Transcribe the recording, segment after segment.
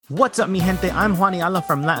What's up, mi gente? I'm Juan Ayala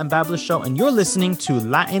from Latin Babblers Show, and you're listening to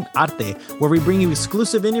Latin Arte, where we bring you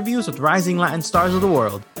exclusive interviews with rising Latin stars of the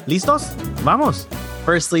world. ¿Listos? Vamos!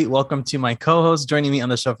 Firstly, welcome to my co-host. Joining me on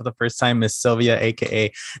the show for the first time, Miss Sylvia,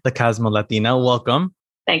 aka the Cosmo Latina. Welcome.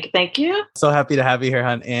 Thank you. So happy to have you here,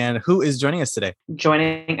 hon. And who is joining us today?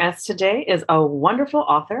 Joining us today is a wonderful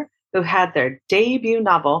author who had their debut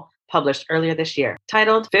novel published earlier this year,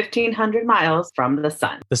 titled 1,500 Miles from the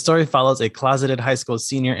Sun. The story follows a closeted high school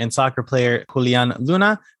senior and soccer player, Julian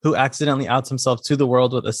Luna, who accidentally outs himself to the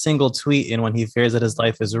world with a single tweet. And when he fears that his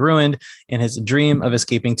life is ruined in his dream of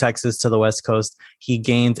escaping Texas to the West Coast, he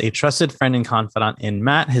gains a trusted friend and confidant in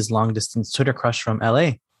Matt, his long-distance Twitter crush from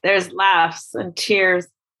LA. There's laughs and tears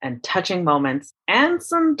and touching moments and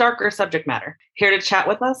some darker subject matter. Here to chat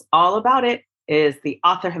with us all about it is the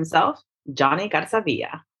author himself, Jonny Garza.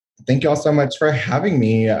 Thank you all so much for having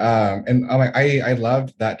me. I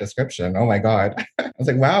loved that description. Oh my God. I was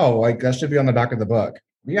like, wow, like that should be on the back of the book.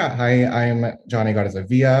 Yeah, hi, I'm Jonny Garza.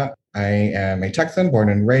 I am a Texan born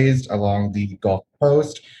and raised along the Gulf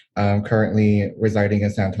Coast, currently residing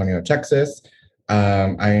in San Antonio, Texas.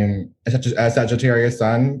 I'm a Sagittarius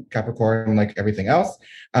sun, Capricorn, like everything else.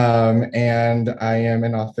 And I am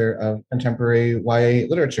an author of contemporary YA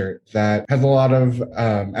literature that has a lot of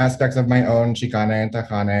aspects of my own Chicana and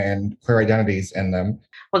Tejana and queer identities in them.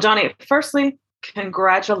 Well, Jonny, firstly,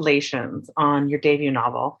 congratulations on your debut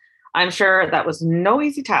novel. I'm sure that was no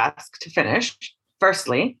easy task to finish,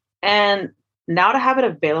 firstly. And now to have it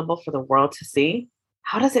available for the world to see,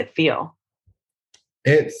 how does it feel?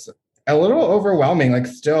 It's a little overwhelming, like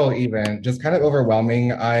still even just kind of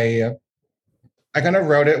overwhelming. I kind of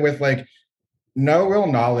wrote it with like no real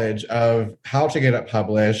knowledge of how to get it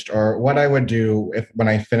published or what I would do when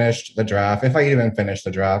I finished the draft, if I even finished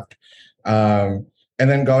the draft. And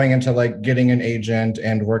then going into like getting an agent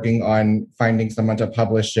and working on finding someone to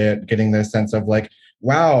publish it, getting this sense of like,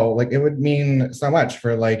 wow, like it would mean so much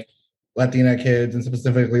for like Latina kids and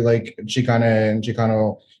specifically like Chicana and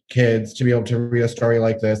Chicano kids to be able to read a story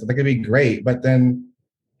like this. I think it'd be great. But then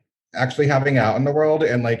actually having it out in the world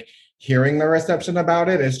and like hearing the reception about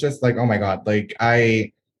it is just like, oh my God, like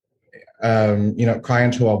I, cry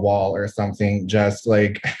into a wall or something, just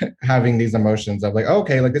like having these emotions of like,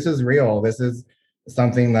 okay, like this is real. This is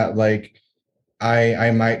something that like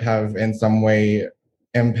I might have in some way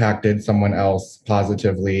impacted someone else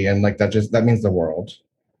positively. And like that means the world.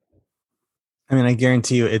 I mean, I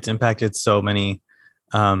guarantee you it's impacted so many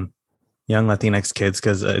young Latinx kids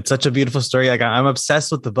because it's such a beautiful story. Like I'm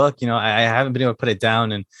obsessed with the book. You know, I haven't been able to put it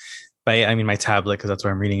down, and by my tablet because that's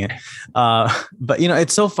where I'm reading it. But you know,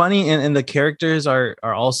 it's so funny, and the characters are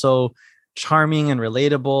also charming and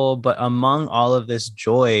relatable. But among all of this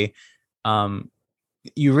joy,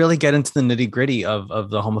 you really get into the nitty gritty of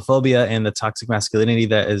the homophobia and the toxic masculinity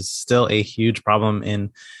that is still a huge problem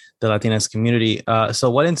in the Latinx community. So,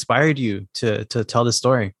 what inspired you to tell this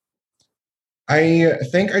story? I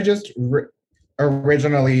think I just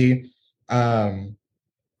originally got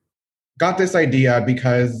this idea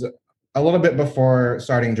because a little bit before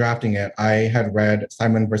starting drafting it, I had read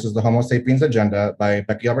Simon versus the Homo Sapiens Agenda by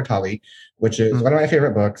Becky Albertalli, which is one of my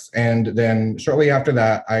favorite books. And then shortly after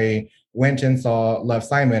that, I went and saw Love,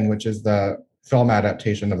 Simon, which is the film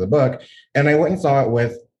adaptation of the book. And I went and saw it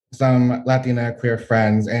with some Latina queer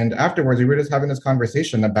friends. And afterwards, we were just having this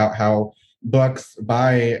conversation about how books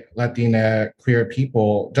by Latina queer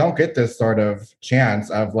people don't get this sort of chance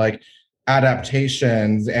of like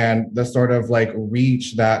adaptations and the sort of like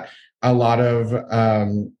reach that a lot of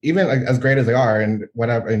even like as great as they are and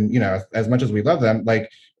whatever, and you know, as much as we love them, like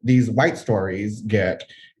these white stories get.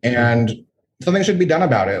 And something should be done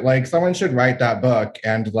about it. Like someone should write that book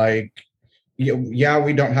and like, yeah,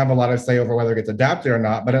 we don't have a lot of say over whether it gets adapted or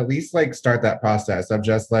not, but at least like start that process of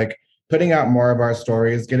just like putting out more of our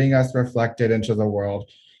stories, getting us reflected into the world.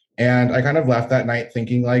 And I kind of left that night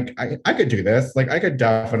thinking like, I could do this. Like I could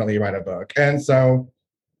definitely write a book. And so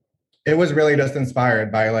it was really just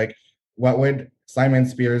inspired by like, what would Simon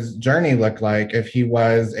Spears' journey look like if he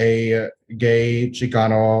was a gay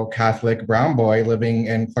Chicano Catholic brown boy living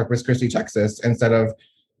in Corpus Christi, Texas, instead of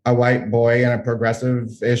a white boy in a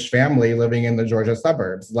progressive-ish family living in the Georgia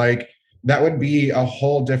suburbs? Like that would be a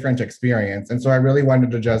whole different experience. And so I really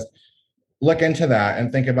wanted to just look into that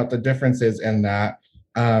and think about the differences in that.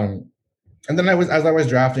 And then as I was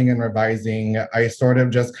drafting and revising, I sort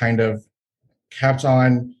of just kind of kept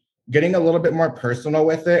on getting a little bit more personal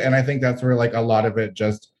with it. And I think that's where like a lot of it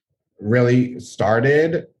just really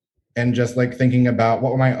started, and just like thinking about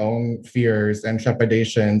what my own fears and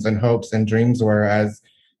trepidations and hopes and dreams were as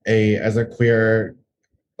a queer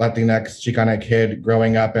Latinx Chicana kid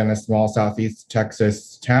growing up in a small Southeast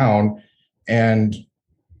Texas town and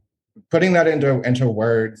putting that into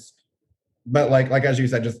words, but like as you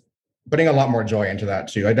said, just putting a lot more joy into that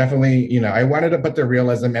too. I definitely, I wanted to put the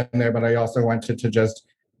realism in there, but I also wanted to just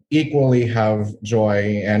equally have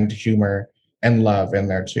joy and humor and love in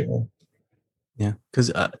there too. Yeah,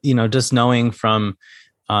 because just knowing from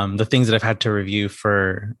the things that I've had to review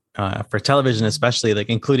for television, especially like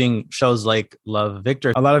including shows like Love,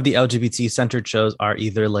 Victor, a lot of the LGBT centered shows are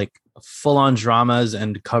either like full on dramas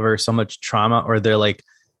and cover so much trauma, or they're like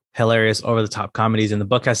hilarious over the top comedies. And the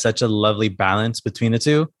book has such a lovely balance between the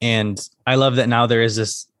two. And I love that now there is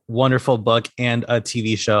this wonderful book and a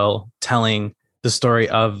TV show telling the story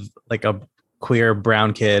of like a queer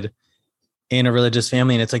brown kid in a religious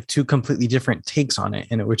family. And it's like two completely different takes on it.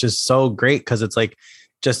 And which is so great because it's like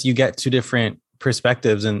just you get two different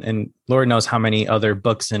perspectives. And Lord knows how many other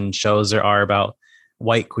books and shows there are about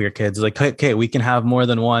white queer kids. Like, okay, we can have more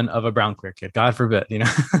than one of a brown queer kid. God forbid,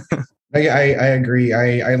 I agree.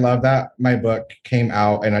 I love that my book came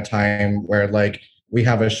out in a time where like we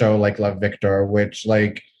have a show like Love, Victor, which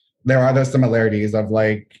like there are those similarities of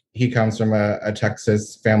like he comes from a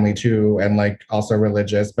Texas family too, and like also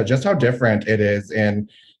religious, but just how different it is in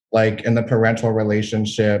the parental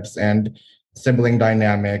relationships and sibling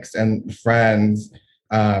dynamics and friends,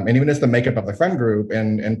 and even just the makeup of the friend group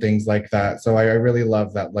and things like that. So I really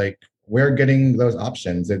love that like we're getting those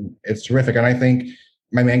options, and it's terrific. And I think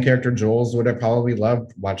my main character Jules would have probably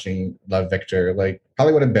loved watching Love, Victor. Like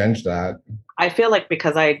probably would have binged that. I feel like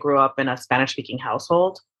because I grew up in a Spanish speaking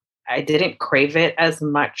household, I didn't crave it as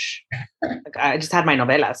much. Like, I just had my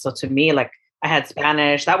novelas. So to me, like I had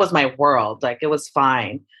Spanish, that was my world. Like it was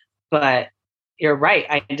fine. But you're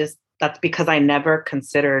right. That's because I never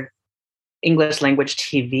considered English language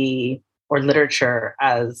TV or literature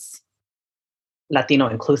as Latino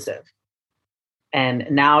inclusive. And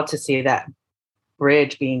now to see that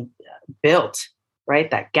bridge being built, right?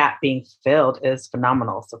 That gap being filled is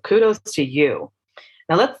phenomenal. So kudos to you.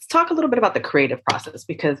 Now let's talk a little bit about the creative process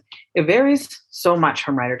because it varies so much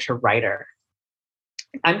from writer to writer.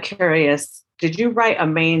 I'm curious, did you write a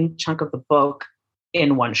main chunk of the book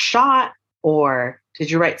in one shot, or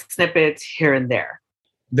did you write snippets here and there?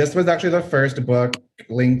 This was actually the first book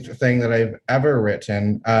length thing that I've ever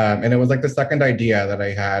written. And it was like the second idea that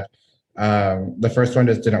I had. The first one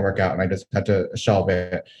just didn't work out and I just had to shelve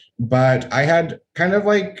it. But I had kind of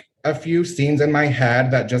like a few scenes in my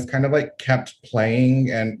head that just kind of like kept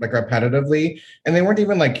playing and like repetitively. And they weren't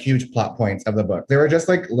even like huge plot points of the book. They were just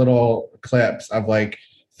like little clips of like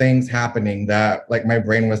things happening that like my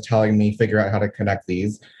brain was telling me figure out how to connect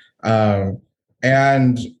these.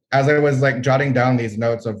 And as I was like jotting down these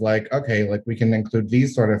notes of like, okay, like we can include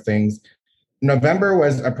these sort of things, November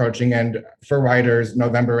was approaching, and for writers,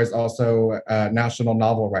 November is also National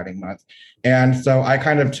Novel Writing Month. And so I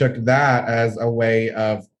kind of took that as a way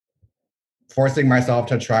of forcing myself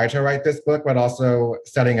to try to write this book, but also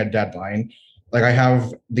setting a deadline. Like I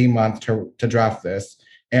have the month to draft this.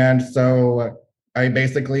 And so I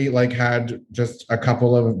basically like had just a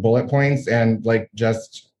couple of bullet points and like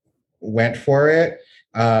just went for it.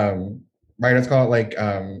 Writers call it like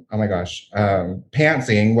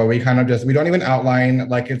pantsing, where we kind of we don't even outline,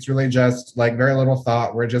 like it's really just like very little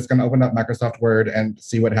thought. We're just gonna open up Microsoft Word and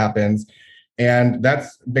see what happens. And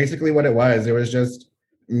that's basically what it was. It was just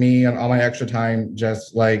me and all my extra time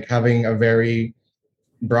just like having a very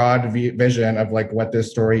broad vision of like what this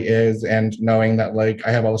story is, and knowing that like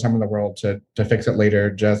I have all the time in the world to fix it later.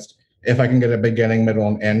 Just if I can get a beginning, middle,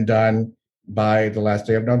 and end done by the last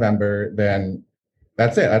day of November, then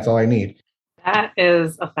that's it. That's all I need. That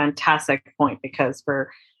is a fantastic point, because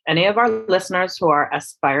for any of our listeners who are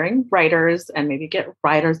aspiring writers and maybe get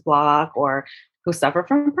writer's block, or who suffer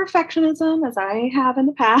from perfectionism, as I have in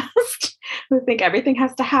the past, who think everything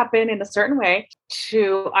has to happen in a certain way,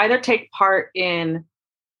 to either take part in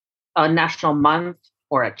a national month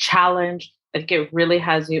or a challenge, I think it really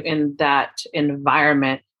has you in that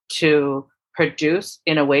environment to produce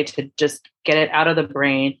in a way to just get it out of the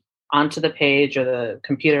brain onto the page or the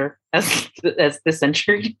computer, as this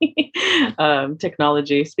century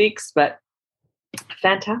technology speaks. But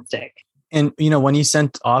fantastic. And, when you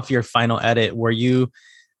sent off your final edit, were you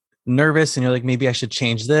nervous and you're like, maybe I should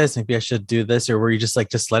change this, maybe I should do this? Or were you just like,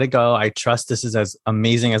 just let it go? I trust this is as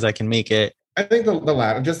amazing as I can make it. I think the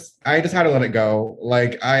latter. I just had to let it go.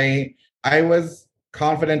 Like I was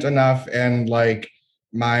confident enough in like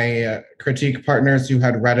my critique partners who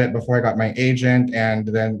had read it before I got my agent, and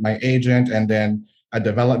then my agent, and then a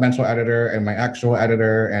developmental editor, and my actual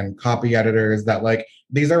editor and copy editors, that like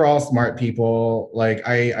these are all smart people. Like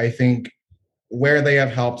I think where they have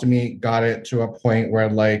helped me got it to a point where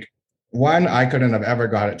like one, I couldn't have ever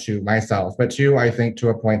got it to myself, but two, I think to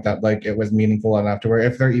a point that like it was meaningful enough to where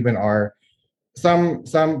if there even are some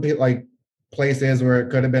like places where it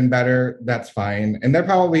could have been better, that's fine. And there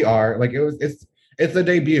probably are. Like it's a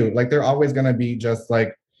debut. Like they're always gonna be just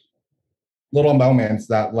like little moments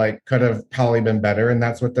that like could have probably been better. And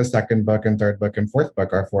that's what the second book and third book and fourth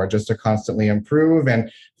book are for, just to constantly improve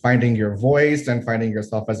and finding your voice and finding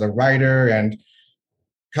yourself as a writer and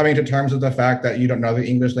coming to terms with the fact that you don't know the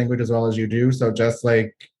English language as well as you do. So just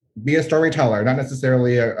like be a storyteller, not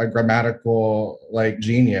necessarily a grammatical like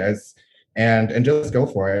genius, and just go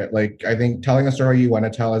for it. Like I think telling the story you want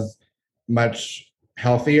to tell is much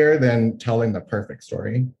healthier than telling the perfect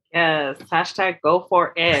story. Yes, hashtag go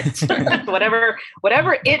for it.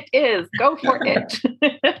 whatever it is, go for it.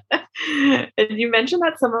 And you mentioned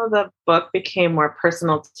that some of the book became more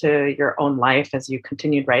personal to your own life as you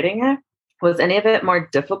continued writing it. Was any of it more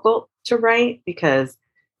difficult to write because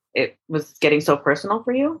it was getting so personal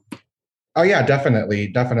for you? Oh yeah,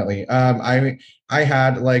 definitely. I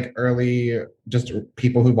had like early just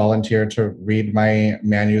people who volunteered to read my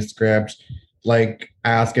manuscript, like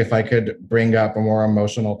ask if I could bring up more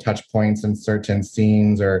emotional touch points in certain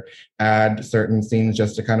scenes or add certain scenes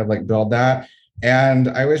just to kind of like build that. And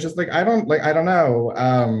I was just like, I don't know.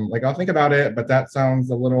 Like I'll think about it, but that sounds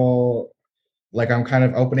a little like I'm kind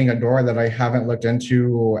of opening a door that I haven't looked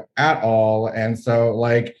into at all. And so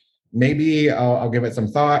like maybe I'll give it some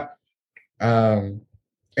thought. And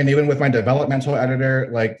even with my developmental editor,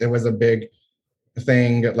 like there was a big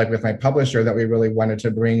thing like with my publisher that we really wanted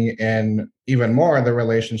to bring in even more the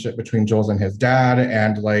relationship between Jules and his dad.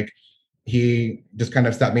 And like he just kind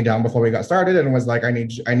of sat me down before we got started and was like, I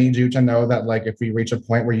need you to know that like if we reach a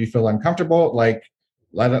point where you feel uncomfortable, like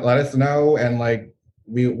let us know, and like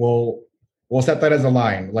we'll set that as a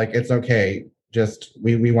line. Like it's okay. Just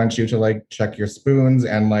we want you to like check your spoons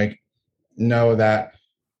and like know that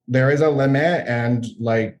there is a limit and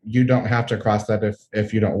like you don't have to cross that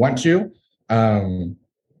if you don't want to. And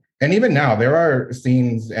even now there are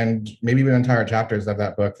scenes and maybe even entire chapters of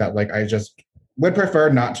that book that like I just would prefer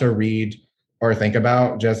not to read or think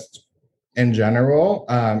about just in general.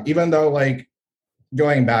 Even though like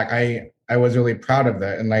going back, I was really proud of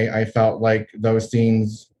that. And I felt like those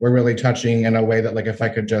scenes were really touching in a way that like if I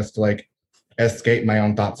could just like escape my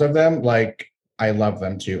own thoughts of them, like I love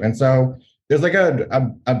them too. And so there's like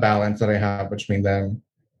a balance that I have between them.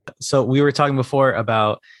 So we were talking before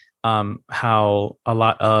about how a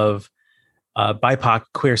lot of BIPOC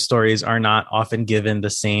queer stories are not often given the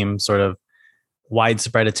same sort of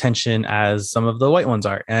widespread attention as some of the white ones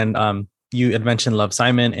are. And you had mentioned Love,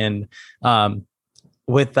 Simon, and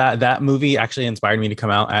with that movie actually inspired me to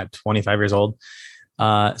come out at 25 years old.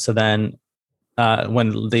 So then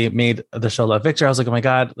when they made the show Love, Victor, I was like, oh my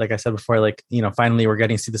God, like I said before, like, you know, finally we're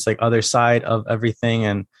getting to see this like other side of everything.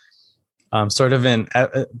 And sort of in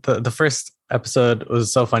the first episode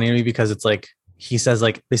was so funny to me because it's like, he says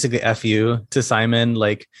like basically F you to Simon.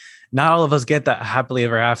 Like not all of us get that happily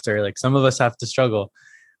ever after. Like some of us have to struggle.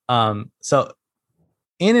 So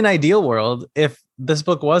in an ideal world, if this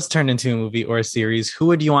book was turned into a movie or a series, who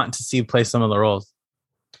would you want to see play some of the roles?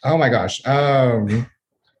 Oh my gosh. I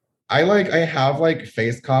have like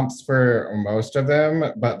face comps for most of them,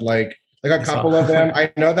 but like a couple of them.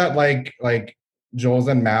 I know that like Jules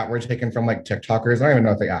and Matt were taken from like TikTokers. I don't even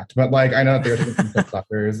know if they act, but like I know that they were taken from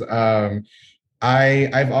TikTokers.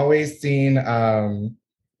 I've always seen oh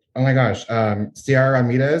my gosh, Ciara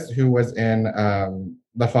Ramirez, who was in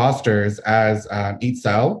The Fosters as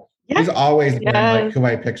Itzel. Yes. He's always been like who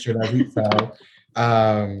I pictured as Itzel.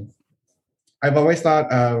 I've always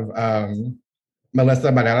thought of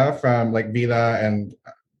Melissa Barrera from like Vida and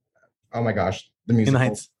oh my gosh, the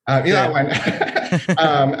musical. That one.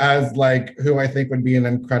 As like who I think would be an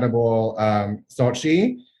incredible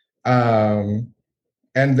Sochi. And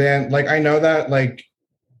then like I know that like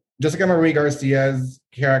Jessica Marie Garcia's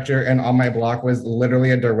character in On My Block was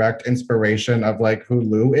literally a direct inspiration of like who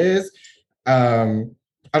Lou is.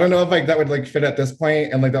 I don't know if like that would like fit at this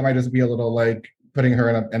point, and like that might just be a little like putting her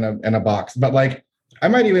in a box. But like I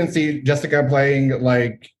might even see Jessica playing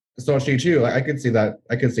like Sochi too. Like, I could see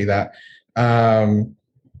that.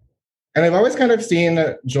 And I've always kind of seen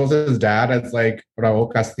Jules' dad as like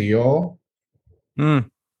Raul Castillo.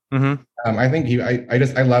 Mm-hmm. I think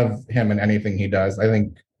I love him in anything he does. I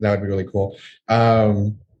think that would be really cool.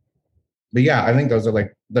 But yeah, I think those are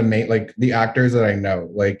like the main, like the actors that I know,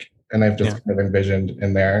 like, and I've just kind of envisioned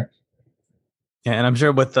in there. Yeah, and I'm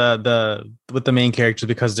sure with the main characters,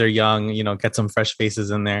 because they're young, you know, get some fresh faces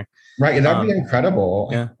in there. Right, and that'd be incredible.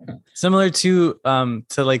 Yeah, similar to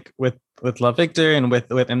like with with Love Victor and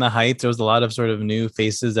with In the Heights, there was a lot of sort of new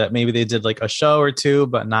faces that maybe they did like a show or two,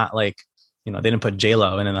 but not like, they didn't put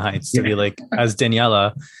J-Lo in the Heights to be like as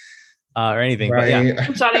Daniela or anything. Right. But yeah.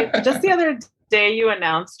 Johnny, just the other day you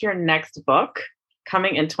announced your next book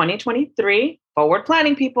coming in 2023. Forward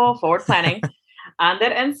planning, people, forward planning. Ander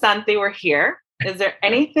and Santi were here. Is there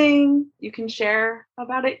anything you can share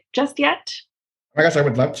about it just yet? Oh my gosh, I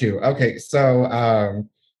would love to. Okay, so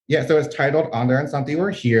so it's titled Ander and Santi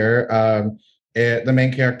Were Here. The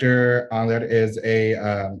main character, Ander, is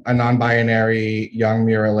a non-binary young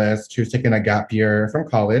muralist who's taking a gap year from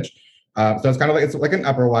college. So it's kind of like it's like an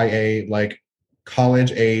upper YA, like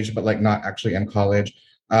college age, but like not actually in college.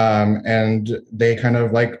 And they kind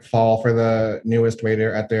of like fall for the newest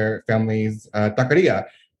waiter at their family's taqueria,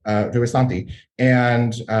 who is Santi.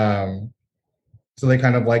 And so they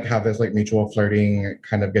kind of like have this like mutual flirting,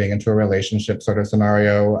 kind of getting into a relationship sort of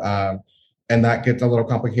scenario. And that gets a little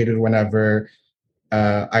complicated whenever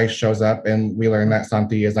Ice shows up and we learn that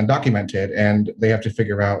Santi is undocumented and they have to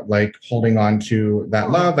figure out like holding on to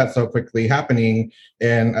that love that's so quickly happening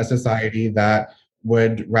in a society that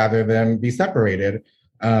would rather them be separated.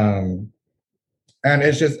 And I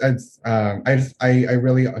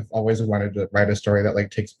really I've always wanted to write a story that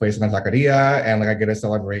like takes place in a taqueria and like I get to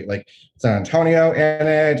celebrate like San Antonio in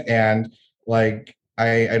it, and like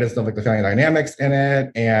I just love like the family dynamics in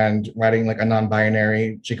it, and writing like a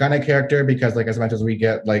non-binary Chicana character, because like as much as we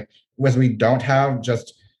get like as we don't have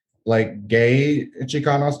just like gay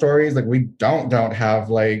Chicano stories, like we don't have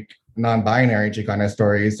like non-binary Chicana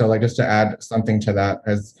stories. So like just to add something to that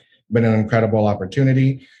has been an incredible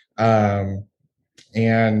opportunity.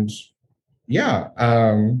 And yeah,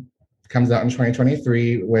 comes out in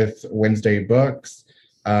 2023 with Wednesday Books.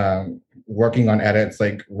 Working on edits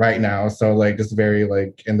like right now, so like just very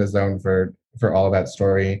like in the zone for all of that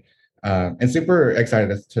story, and super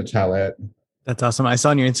excited to tell it. That's awesome. I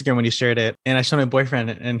saw on your Instagram when you shared it, and I showed my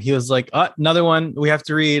boyfriend, and he was like, "Oh, another one we have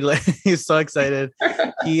to read." Like he's so excited.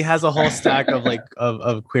 He has a whole stack of like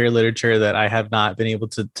of queer literature that I have not been able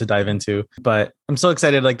to dive into, but I'm so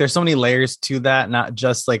excited. Like there's so many layers to that, not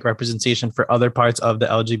just like representation for other parts of the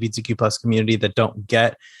LGBTQ plus community that don't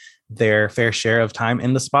get their fair share of time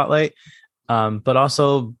in the spotlight, but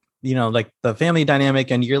also like the family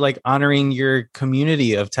dynamic, and you're like honoring your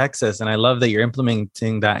community of Texas. And I love that you're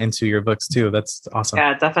implementing that into your books too. That's awesome.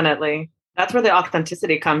 Yeah, definitely. That's where the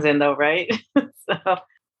authenticity comes in though, right? So.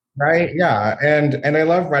 Right. Yeah. And I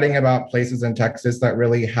love writing about places in Texas that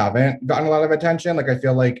really haven't gotten a lot of attention. Like I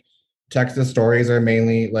feel like Texas stories are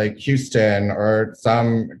mainly like Houston or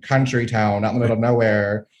some country town out in the middle of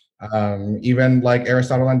nowhere. Even like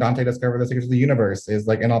Aristotle and Dante discover the secrets of the universe is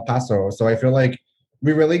like in El Paso. So I feel like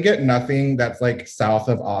we really get nothing that's like south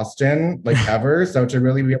of Austin, like ever. So to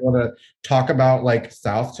really be able to talk about like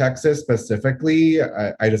South Texas specifically, I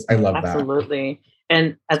love that. Absolutely.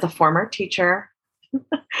 And as a former teacher,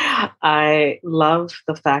 I love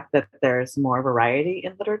the fact that there's more variety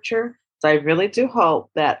in literature. So I really do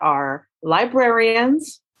hope that our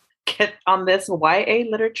librarians get on this YA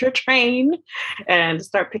literature train and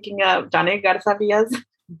start picking up Jonny Garza's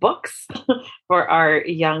books for our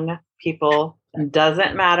young people. It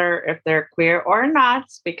doesn't matter if they're queer or not,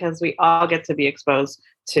 because we all get to be exposed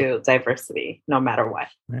to diversity no matter what.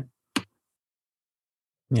 Right.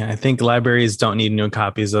 Yeah, I think libraries don't need new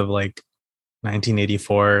copies of like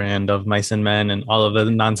 1984 and of Mice and Men and all of the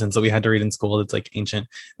nonsense that we had to read in school. It's like ancient.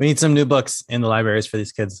 We need some new books in the libraries for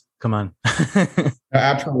these kids. Come on.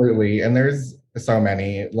 Absolutely. And there's so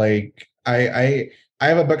many. Like I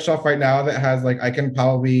have a bookshelf right now that has like, I can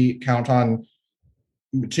probably count on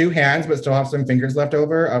two hands, but still have some fingers left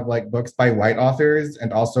over of like books by white authors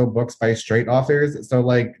and also books by straight authors. So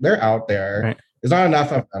like they're out there. Right. There's not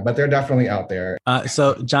enough of them, but they're definitely out there.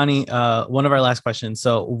 So Jonny, one of our last questions.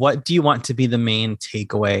 So what do you want to be the main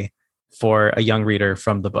takeaway for a young reader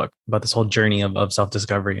from the book about this whole journey of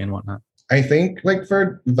self-discovery and whatnot? I think like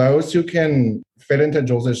for those who can fit into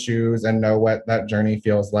Jules's shoes and know what that journey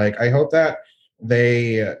feels like, I hope that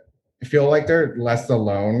they feel like they're less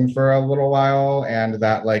alone for a little while, and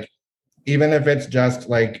that like even if it's just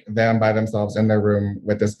like them by themselves in their room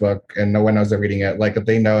with this book and no one knows they're reading it, like that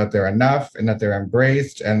they know that they're enough and that they're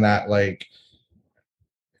embraced, and that like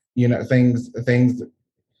things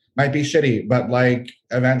might be shitty, but like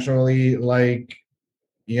eventually like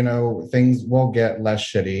things will get less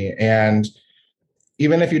shitty. And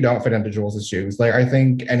even if you don't fit into Jules's shoes, like I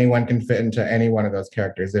think anyone can fit into any one of those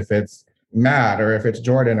characters, if it's Matt or if it's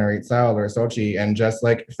Jordan or Itzel or Sochi, and just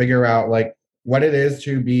like figure out like what it is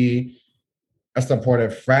to be a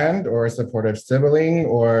supportive friend or a supportive sibling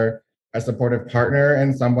or a supportive partner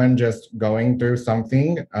and someone just going through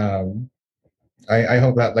something. I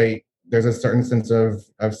hope that like there's a certain sense of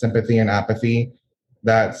sympathy and apathy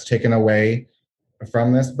that's taken away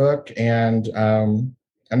from this book, and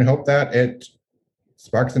I hope that it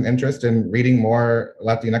sparks an interest in reading more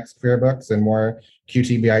Latinx queer books and more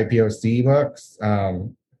QTBI books.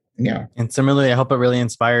 Yeah. And similarly, I hope it really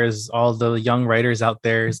inspires all the young writers out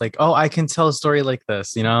there. It's like, oh, I can tell a story like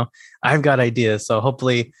this. I've got ideas. So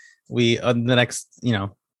hopefully we, the next,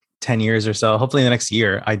 10 years or so, hopefully in the next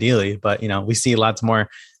year, ideally, but we see lots more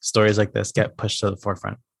stories like this get pushed to the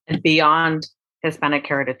forefront. And beyond Hispanic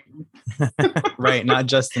heritage. Right. Not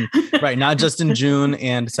just in June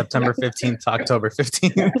and September 15th to October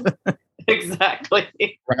 15th.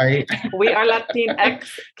 Exactly. Right. We are Latinx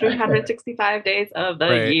 365 days of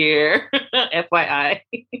the year. FYI.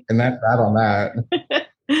 And that's that on that.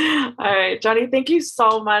 All right, Jonny, thank you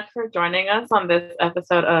so much for joining us on this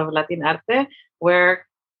episode of Latin Arte. Where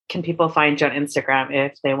can people find you on Instagram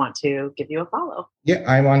if they want to give you a follow? Yeah,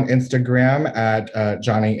 I'm on Instagram at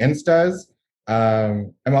Jonny Instas.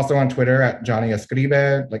 I'm also on Twitter at Jonny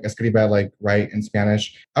Escribe, like escribe, like write in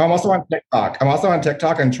Spanish. I'm also on TikTok.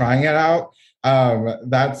 I'm trying it out.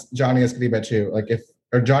 That's Jonny Escribe too.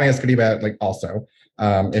 Or Jonny Escribe, like also,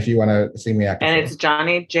 if you want to see me act. And it's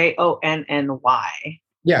Jonny, Jonny.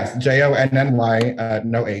 Yes, Jonny,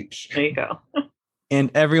 no H. There you go. And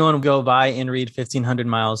everyone go buy and read 1500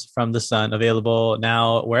 Miles from the Sun, available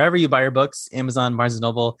now wherever you buy your books, Amazon, Barnes &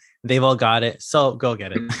 Noble, they've all got it. So go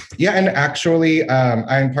get it. Yeah, and actually,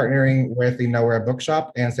 I'm partnering with the Nowhere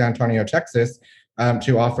Bookshop in San Antonio, Texas,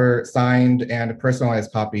 to offer signed and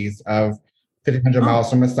personalized copies of 1500 Miles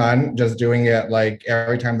from the Sun. Just doing it like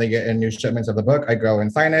every time they get in new shipments of the book, I go and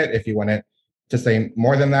sign it. If you want it to say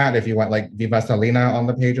more than that, if you want like Viva Salina on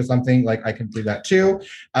the page or something, like I can do that too.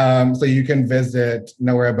 So you can visit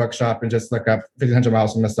Nowhere Bookshop and just look up 1500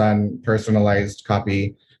 Miles from the Sun personalized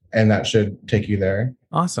copy, and that should take you there.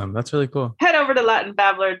 Awesome. That's really cool. Head over to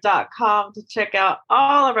LatinBabbler.com to check out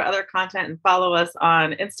all of our other content and follow us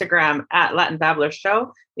on Instagram at Latin Babbler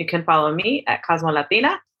Show. You can follow me at Cosmo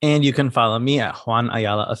Latina. And you can follow me at Juan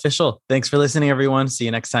Ayala Official. Thanks for listening, everyone. See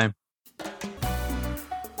you next time.